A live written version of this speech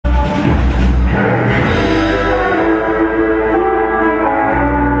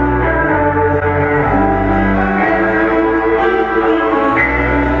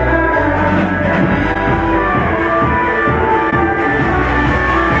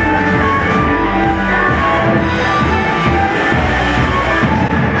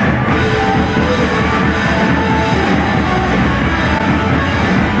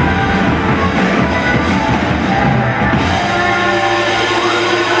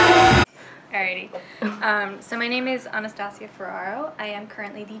So my name is Anastasia Ferraro. I am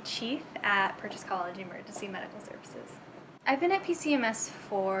currently the chief at Purchase College Emergency Medical Services. I've been at PCEMS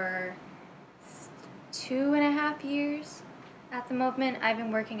for 2.5 years. At the moment, I've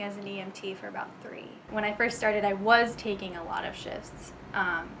been working as an EMT for about 3. When I first started, I was taking a lot of shifts,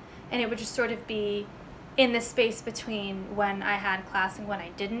 and it would just sort of be in the space between when I had class and when I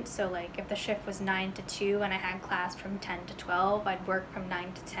didn't. So like if the shift was 9 to 2 and I had class from 10 to 12, I'd work from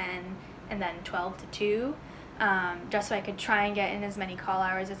 9 to 10 and then 12 to 2, just so I could try and get in as many call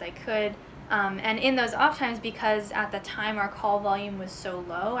hours as I could. And in those off times, because at the time our call volume was so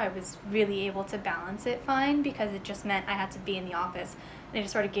low, I was really able to balance it fine, because it just meant I had to be in the office, and it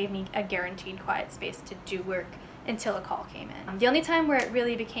just sort of gave me a guaranteed quiet space to do work until a call came in. The only time where it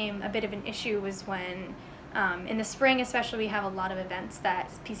really became a bit of an issue was when, in the spring especially, we have a lot of events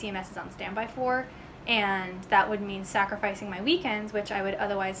that PCEMS is on standby for, and that would mean sacrificing my weekends, which I would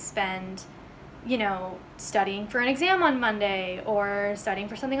otherwise spend, you know, studying for an exam on Monday or studying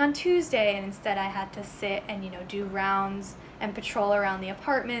for something on Tuesday, and instead I had to sit and, you know, do rounds and patrol around the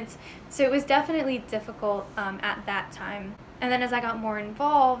apartments. So it was definitely difficult at that time. And then as I got more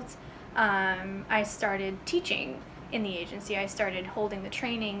involved, I started teaching in the agency. I started holding the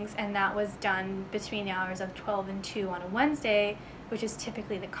trainings, and that was done between the hours of 12 and 2 on a Wednesday, which is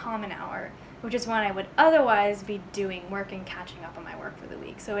typically the common hour, which is when I would otherwise be doing work and catching up on my work for the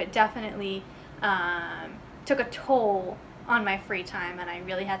week. So it definitely took a toll on my free time, and I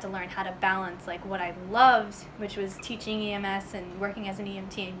really had to learn how to balance like what I loved, which was teaching EMS and working as an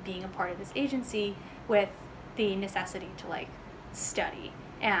EMT and being a part of this agency, with the necessity to like study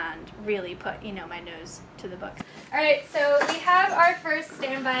and really put, you know, my nose to the book. Alright, so we have our first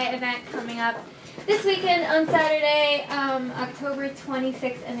standby event coming up this weekend on Saturday, October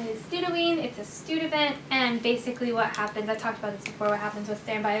 26th, and it is Studoween. It's a Stud event, and basically what happens, I talked about this before, what happens with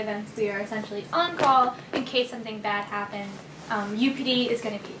standby events, we are essentially on call in case something bad happens. UPD is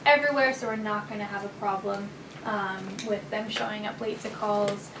going to be everywhere, so we're not going to have a problem with them showing up late to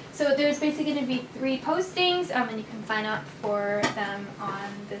calls. So there's basically going to be 3 postings, and you can sign up for them on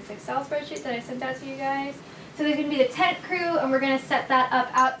this Excel spreadsheet that I sent out to you guys. So there's going to be the tent crew, and we're going to set that up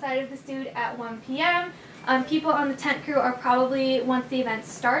outside of the Stud at 1 p.m. People on the tent crew are probably, once the event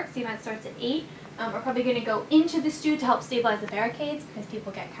starts at 8, are probably going to go into the Stud to help stabilize the barricades, because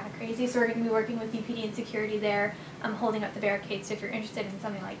people get kind of crazy. So we're going to be working with UPD and security there, holding up the barricades. So if you're interested in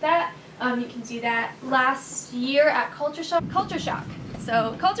something like that, you can do that. Last year at Culture Shock.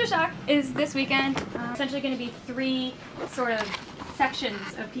 So Culture Shock is this weekend. Essentially going to be 3 sort of sections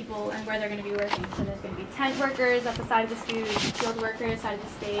of people and where they're going to be working. So there's going to be tent workers at the side of the Stud, field workers, side of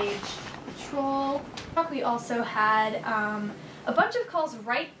the stage, patrol. We also had a bunch of calls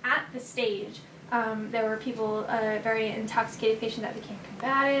right at the stage. There were people, a very intoxicated patient that became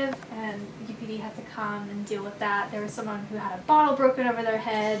combative, and UPD had to come and deal with that. There was someone who had a bottle broken over their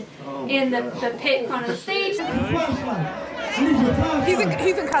head in the pit in front of the stage. He's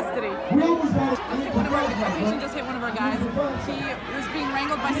in custody. A patient just hit one of our guys. He was being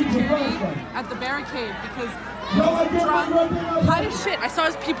wrangled by security at the barricade because he was drunk, high as shit. I saw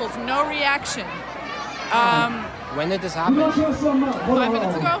his pupils, no reaction. When did this happen? 5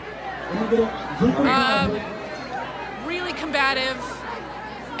 minutes ago. Really combative.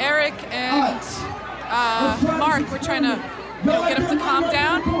 Eric and Mark were trying to, you know, get him to calm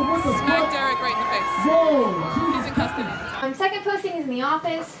down. Smacked Eric right in the face. He's in custody. Second posting is in the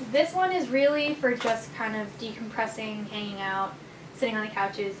office. This one is really for just kind of decompressing, hanging out, sitting on the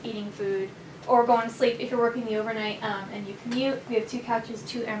couches, eating food, or going to sleep if you're working the overnight and you commute. We have 2 couches,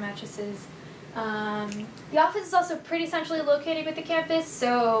 2 air mattresses. The office is also pretty centrally located with the campus,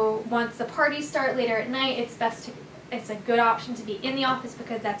 so once the parties start later at night, it's a good option to be in the office,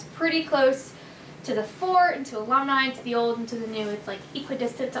 because that's pretty close to the fort and to alumni, to the old and to the new. It's like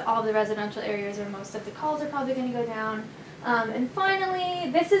equidistant to all the residential areas where most of the calls are probably going to go down. And finally,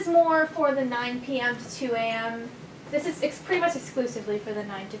 this is more for the 9 p.m. to 2 a.m. This is pretty much exclusively for the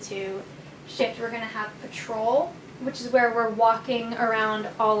 9 to 2 shift. We're going to have patrol, which is where we're walking around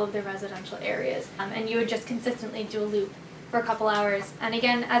all of the residential areas. And you would just consistently do a loop for a couple hours. And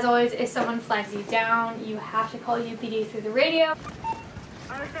again, as always, if someone flags you down, you have to call UPD through the radio.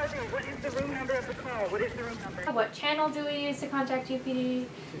 Anastasia, what is the room number of the call? What is the room number? What channel do we use to contact UPD?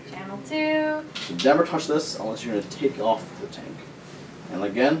 Channel 2. So never touch this unless you're going to take off the tank. And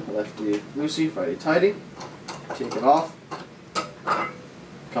again, lefty loosey, righty tighty. Take it off.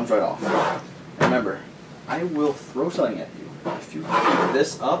 Comes right off. Remember, I will throw something at you if you pick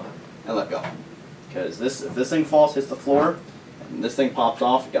this up and let go. Because if this thing falls, hits the floor, and this thing pops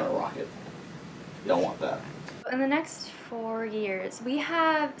off, you gotta rock it. You don't want that. In the next 4 years. We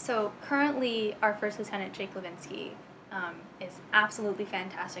have, so currently our first lieutenant, Jake Levinsky, is absolutely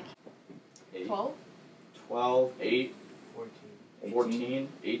fantastic. 12? 12, 8, 14, 14,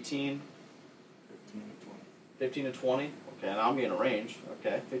 18, 15 to 20. Okay, now I'm getting a range.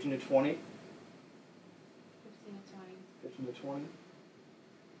 Okay, 15 to 20. 15 to 20.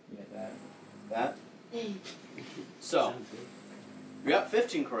 Yeah, That. So, we got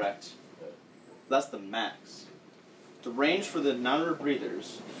 15 correct. That's the max. The range for the non-air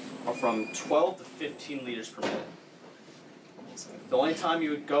breathers are from 12 to 15 liters per minute. The only time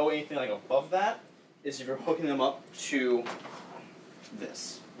you would go anything like above that is if you're hooking them up to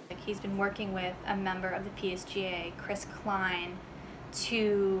this. He's been working with a member of the PSGA, Chris Klein,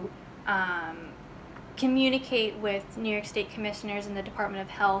 to communicate with New York State commissioners and the Department of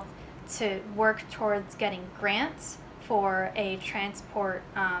Health to work towards getting grants for a transport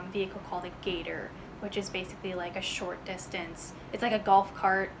vehicle called a Gator, which is basically like a short distance. It's like a golf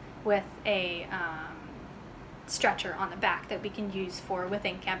cart with a stretcher on the back that we can use for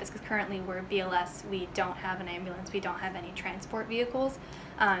within campus, because currently we're BLS, we don't have an ambulance, we don't have any transport vehicles.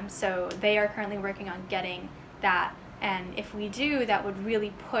 So they are currently working on getting that, and if we do, that would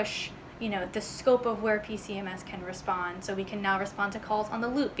really push, you know, the scope of where PCEMS can respond. So we can now respond to calls on the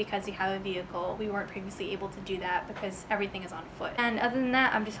loop because we have a vehicle. We weren't previously able to do that because everything is on foot. And other than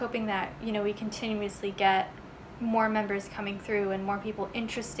that, I'm just hoping that, you know, we continuously get more members coming through and more people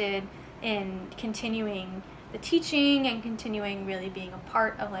interested in continuing the teaching and continuing really being a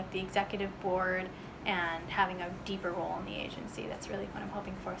part of like the executive board and having a deeper role in the agency. That's really what I'm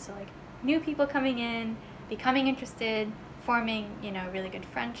hoping for. So like new people coming in, becoming interested, forming, you know, really good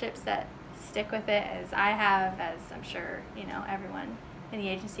friendships that stick with it, as I have, as I'm sure, you know, everyone in the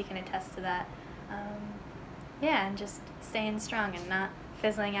agency can attest to that. Yeah, and just staying strong and not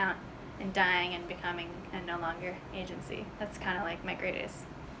fizzling out and dying and becoming a no longer agency. That's kind of like my greatest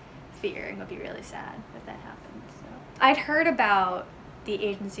fear, and would be really sad if that happened. So I'd heard about the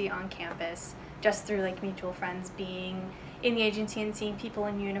agency on campus just through like mutual friends being in the agency and seeing people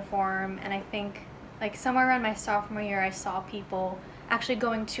in uniform, and I think like somewhere around my sophomore year I saw people actually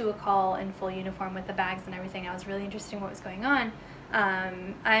going to a call in full uniform with the bags and everything. I was really interested in what was going on.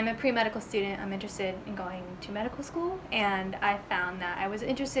 I'm a pre-medical student. I'm interested in going to medical school, and I found that I was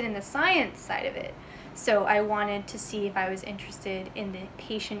interested in the science side of it. So I wanted to see if I was interested in the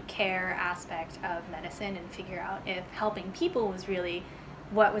patient care aspect of medicine and figure out if helping people was really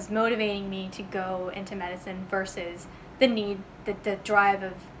what was motivating me to go into medicine versus the need, the drive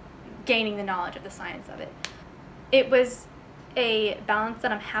of gaining the knowledge of the science of it. It was a balance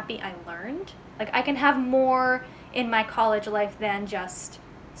that I'm happy I learned. Like I can have more in my college life than just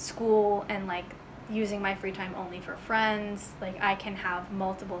school and like using my free time only for friends. Like I can have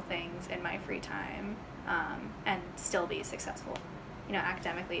multiple things in my free time and still be successful, you know,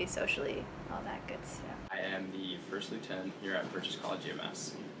 academically, socially, all that good stuff. I am the first lieutenant here at Purchase College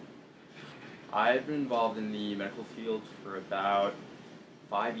EMS. I've been involved in the medical field for about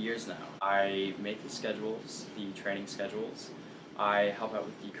 5 years now. I make the schedules, the training schedules. I help out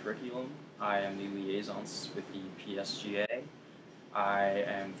with the curriculum. I am the liaisons with the PSGA. I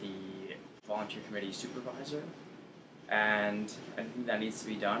am the volunteer committee supervisor. And anything that needs to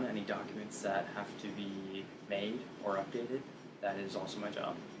be done, any documents that have to be made or updated, that is also my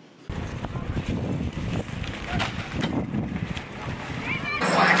job.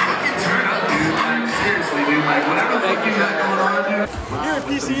 Seriously, dude, like whatever the fuck you got going on, dude. Here at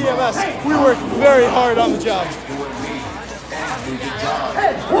PCEMS, we work very hard on the job.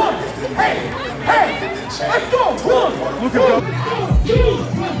 Hey, one, hey, let's go, one. Look at that.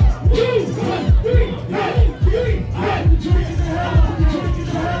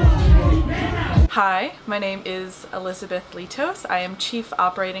 Hi, my name is Elizabeth Littos. I am Chief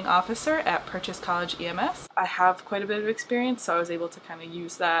Operating Officer at Purchase College EMS. I have quite a bit of experience, so I was able to kind of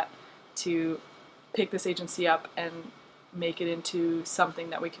use that to pick this agency up and make it into something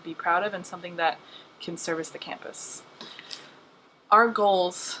that we could be proud of and something that can service the campus. Our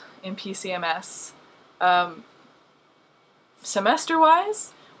goals in PCMS,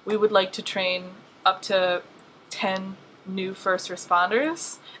 semester-wise, we would like to train up to 10 new first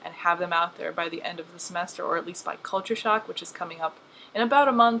responders and have them out there by the end of the semester, or at least by Culture Shock, which is coming up in about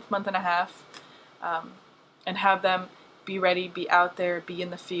a month and a half, and have them be ready, be out there, be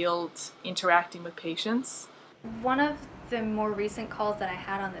in the field, interacting with patients. One of the more recent calls that I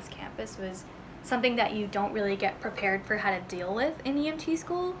had on this campus was something that you don't really get prepared for how to deal with in EMT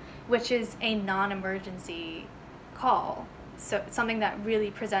school, which is a non-emergency call. So it's something that really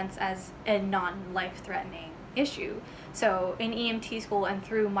presents as a non-life-threatening issue. So in EMT school and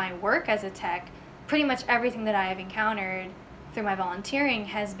through my work as a tech, pretty much everything that I have encountered through my volunteering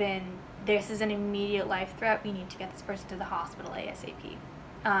has been, this is an immediate life threat, we need to get this person to the hospital ASAP.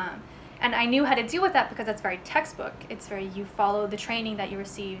 And I knew how to deal with that because that's very textbook. It's very, you follow the training that you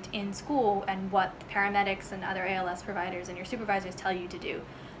received in school and what the paramedics and other ALS providers and your supervisors tell you to do.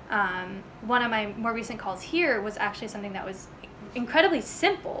 One of my more recent calls here was actually something that was incredibly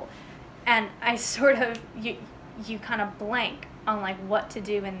simple, and I sort of, you kind of blank on like what to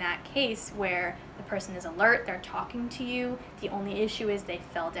do in that case where the person is alert, they're talking to you, the only issue is they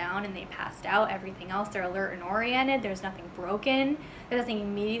fell down and they passed out, everything else they're alert and oriented, there's nothing broken, there's nothing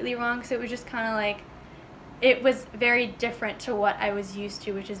immediately wrong. So it was just kind of like, it was very different to what I was used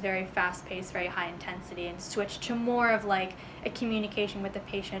to, which is very fast-paced, very high intensity, and switched to more of like a communication with the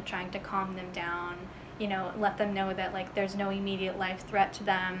patient, trying to calm them down, you know, let them know that like there's no immediate life threat to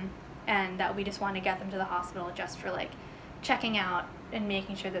them and that we just want to get them to the hospital just for like checking out and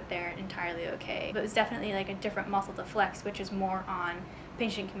making sure that they're entirely okay. But it was definitely like a different muscle to flex, which is more on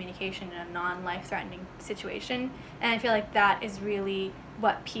patient communication in a non-life-threatening situation. And I feel like that is really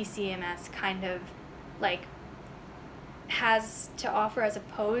what PCEMS kind of like has to offer as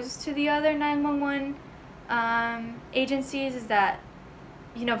opposed to the other 911 agencies, is that,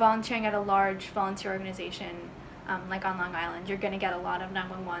 you know, volunteering at a large volunteer organization like on Long Island, you're going to get a lot of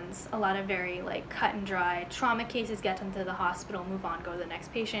 911s, a lot of very like cut and dry trauma cases, get them to the hospital, move on, go to the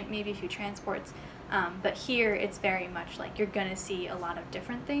next patient, maybe a few transports. But here it's very much like you're going to see a lot of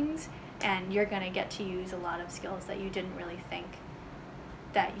different things, and you're going to get to use a lot of skills that you didn't really think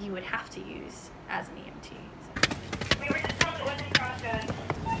that you would have to use as an EMT. So. We were just told it was in process.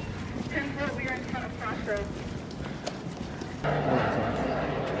 10-4, we were in front of Crossroads.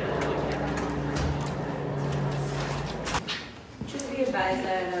 Just to be advised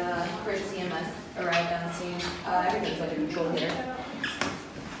that PCEMS arrived on scene. Everything's under control here.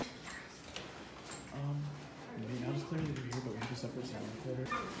 Now it's clear that you're here, but we have a separate sound recorder.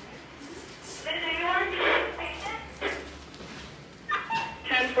 Is anyone?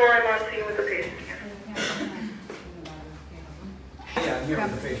 10-4, I'm on scene with the patient here. Yeah, I'm here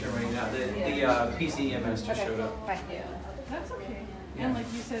with the patient right now. The PCEMS just showed up. Right. Yeah. That's okay. Yeah. And like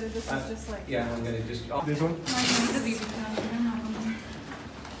you said, this is just like... Yeah, I'm going to just... Oh. This one?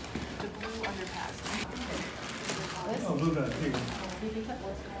 The blue underpass. Oh, blue gun. Here you go.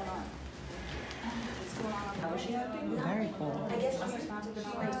 What's going on? How is she acting? Very cool. I guess I'm responsible to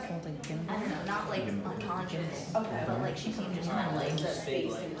like, I don't know, not like unconscious, but like she seemed just kind of like the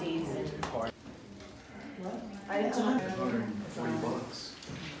space and days and... $40. Yeah, it is.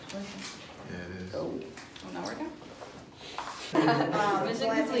 Oh, not working? Mission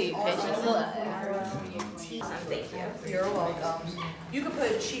complete. Thank you. You're welcome. You could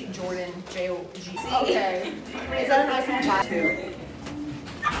put Cheat Jordan, J-O-G-C. Okay. Is that an iPhone 5?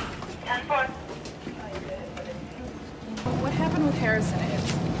 10-4. What happened with Harrison is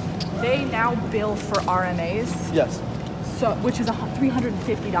they now bill for RMAs. Yes. So, which is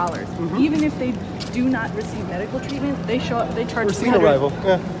 $350. Even if they do not receive medical treatment, they show up. They charge. Receipt arrival.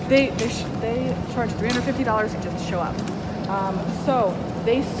 Yeah. They charge $350 to just show up. So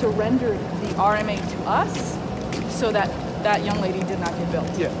they surrendered the RMA to us, so that that young lady did not get billed.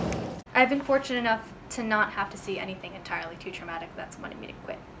 Yeah. I've been fortunate enough to not have to see anything entirely too traumatic that's wanted me to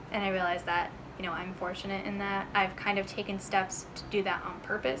quit. And I realized that, you know, I'm fortunate in that I've kind of taken steps to do that on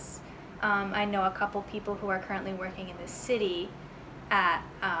purpose. I know a couple people who are currently working in the city at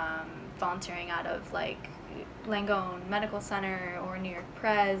volunteering out of like Langone Medical Center or New York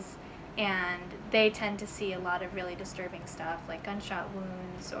Pres, and they tend to see a lot of really disturbing stuff like gunshot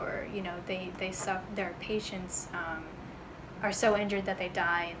wounds, or, you know, they suffer, their patients are so injured that they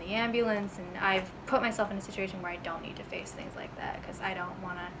die in the ambulance, and I've put myself in a situation where I don't need to face things like that because I don't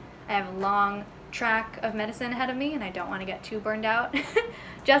want to. I have a long track of medicine ahead of me, and I don't want to get too burned out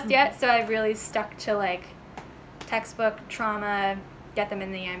just yet. So I've really stuck to like textbook trauma, get them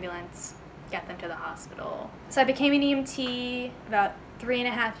in the ambulance, get them to the hospital. So I became an EMT about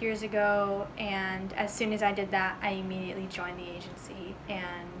 3.5 years ago, and as soon as I did that, I immediately joined the agency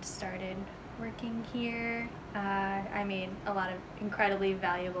and started working here. I made a lot of incredibly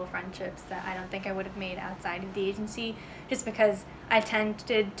valuable friendships that I don't think I would have made outside of the agency, just because I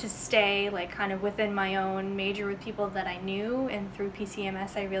tended to stay like kind of within my own major with people that I knew, and through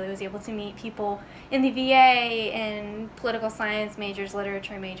PCEMS I really was able to meet people in the VA, in political science majors,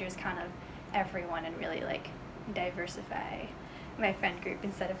 literature majors, kind of everyone, and really like diversify my friend group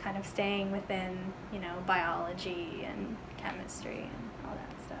instead of kind of staying within, you know, biology and chemistry and all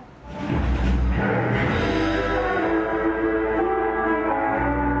that stuff.